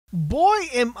Boy,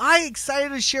 am I excited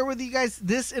to share with you guys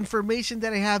this information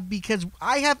that I have, because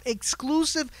I have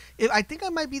exclusive. I think I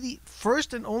might be the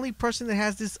first and only person that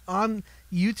has this on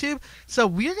YouTube. So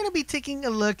we're going to be taking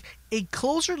a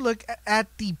closer look at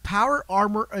the Power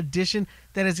Armor Edition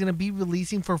that is going to be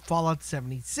releasing for Fallout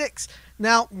 76.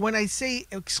 Now, when I say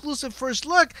exclusive first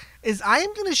look, is I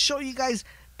am going to show you guys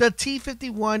the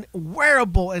T51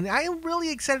 wearable, and I am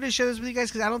really excited to share this with you guys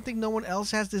because I don't think no one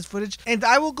else has this footage, and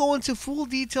I will go into full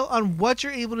detail on what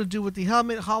you're able to do with the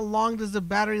helmet, how long does the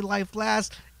battery life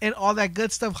last, and all that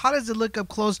good stuff. How does it look up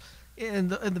close in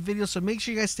the video? So make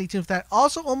sure you guys stay tuned for that.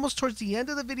 Also, almost towards the end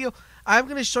of the video, I'm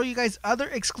going to show you guys other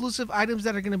exclusive items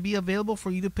that are going to be available for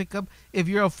you to pick up if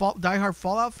you're a diehard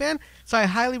Fallout fan. So I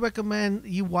highly recommend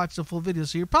you watch the full video.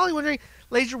 So you're probably wondering,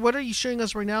 Laser, what are you showing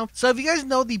us right now? So if you guys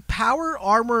know, the Power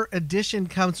Armor Edition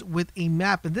comes with a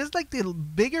map, and this is like the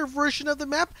bigger version of the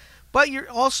map, but you're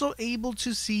also able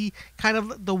to see kind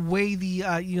of the way the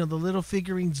the little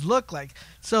figurines look like.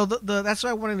 So that's why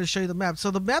I wanted to show you the map.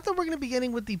 So the map that we're going to be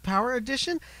getting with the Power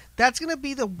Edition, that's going to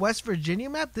be the West Virginia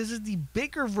map. This is the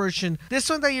bigger version. This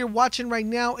one that you're watching right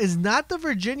now is not the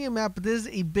Virginia map, but this is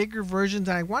a bigger version. And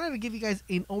I wanted to give you guys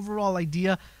an overall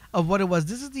idea of what it was.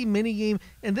 This is the mini game,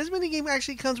 and this mini game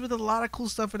actually comes with a lot of cool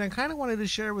stuff, and I kind of wanted to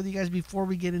share it with you guys before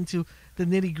we get into the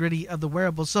nitty gritty of the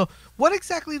wearable. So what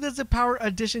exactly does the Power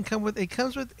Edition come with? It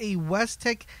comes with a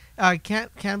West-Tech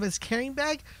canvas carrying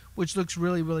bag, which looks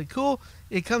really, really cool.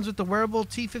 It comes with the wearable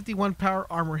T51 Power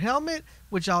Armor helmet,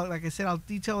 which like I said, I'll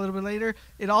detail a little bit later.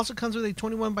 It also comes with a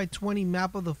 21x20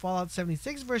 map of the Fallout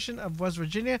 76 version of West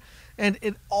Virginia, and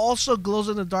it also glows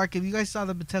in the dark. If you guys saw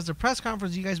the Bethesda press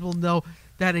conference, you guys will know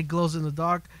that it glows in the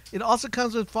dark. It also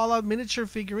comes with Fallout miniature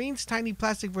figurines, tiny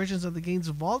plastic versions of the game's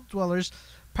vault dwellers,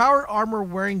 power armor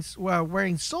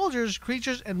wearing soldiers,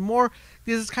 creatures, and more.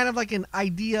 This is kind of like an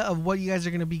idea of what you guys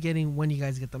are going to be getting when you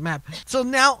guys get the map. So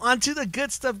now onto the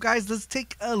good stuff, guys. Let's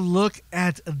take a look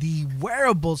at the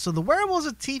wearable. So the wearable is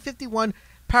a T51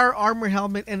 Power Armor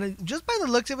helmet, and just by the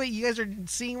looks of it, you guys are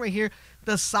seeing right here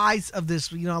the size of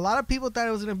this. You know, a lot of people thought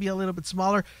it was going to be a little bit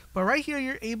smaller, but right here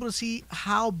you're able to see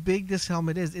how big this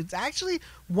helmet is. It's actually,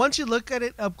 once you look at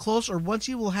it up close, or once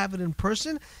you will have it in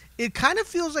person, it kind of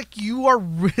feels like you are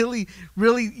really,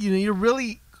 you're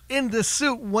really in the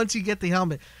suit once you get the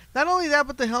helmet. Not only that,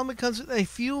 but the helmet comes with a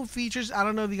few features I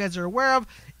don't know if you guys are aware of.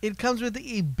 It comes with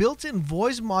a built-in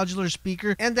voice modular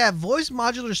speaker, and that voice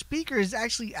modular speaker is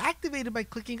actually activated by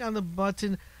clicking on the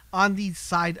button on the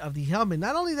side of the helmet.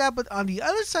 Not only that, but on the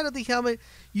other side of the helmet,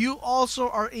 you also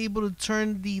are able to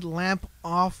turn the lamp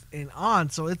off and on.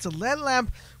 So it's a LED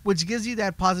lamp, which gives you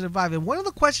that positive vibe. And one of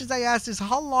the questions I asked is,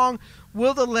 how long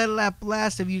will the LED lamp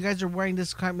last? If you guys are wearing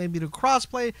this kind of maybe to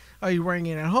crossplay, are you wearing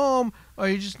it at home, or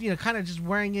you just kind of just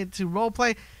wearing it to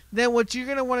roleplay? Then what you're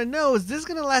going to want to know is this is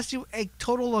going to last you a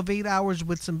total of 8 hours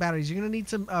with some batteries. You're going to need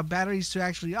some batteries to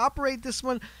actually operate this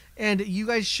one, and you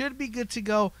guys should be good to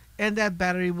go, and that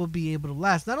battery will be able to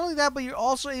last. Not only that, but you're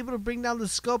also able to bring down the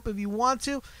scope if you want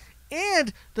to.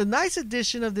 And the nice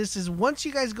addition of this is once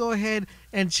you guys go ahead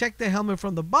and check the helmet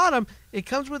from the bottom, it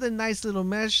comes with a nice little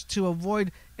mesh to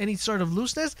avoid any sort of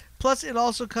looseness. Plus, it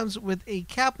also comes with a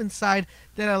cap inside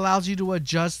that allows you to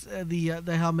adjust the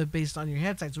helmet based on your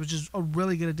head size, which is a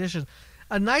really good addition.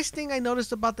 A nice thing I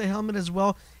noticed about the helmet as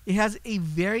well, it has a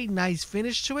very nice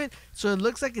finish to it. So it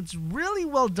looks like it's really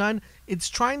well done. It's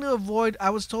trying to avoid, I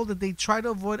was told that they try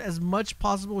to avoid as much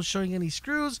possible showing any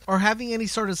screws or having any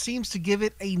sort of seams to give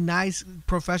it a nice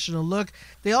professional look.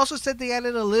 They also said they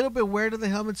added a little bit wear to the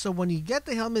helmet, so when you get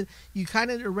the helmet, you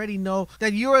kind of already know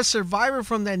that you're a survivor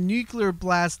from that nuclear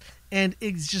blast, and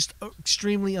it's just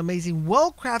extremely amazing.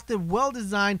 Well crafted, well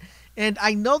designed. And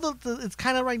I know that it's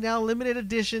kind of right now limited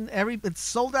edition. It's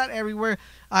sold out everywhere.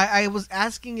 I was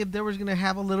asking if there was going to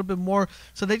have a little bit more.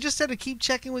 So they just said to keep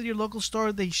checking with your local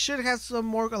store. They should have some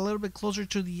more a little bit closer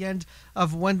to the end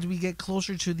of when we get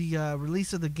closer to the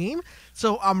release of the game.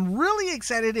 So I'm really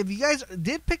excited. If you guys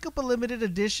did pick up a limited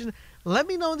edition, let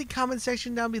me know in the comment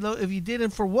section down below if you did.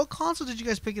 And for what console did you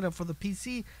guys pick it up? For the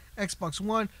PC, Xbox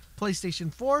One,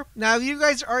 PlayStation 4. Now, if you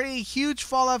guys are a huge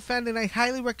Fallout fan, then I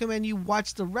highly recommend you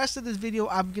watch the rest of this video.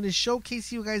 I'm going to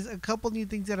showcase you guys a couple new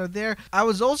things that are there. I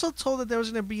was also told that there was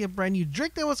going to be a brand new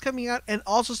drink that was coming out, and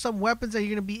also some weapons that you're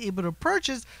going to be able to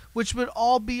purchase, which would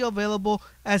all be available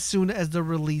as soon as the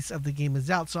release of the game is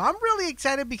out. So I'm really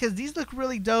excited because these look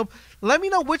really dope. Let me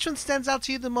know which one stands out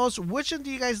to you the most. Which one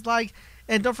do you guys like?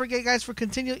 And don't forget, guys, for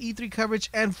continual E3 coverage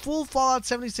and full Fallout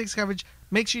 76 coverage,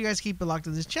 make sure you guys keep it locked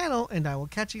on this channel, and I will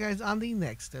catch you guys on the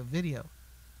next video.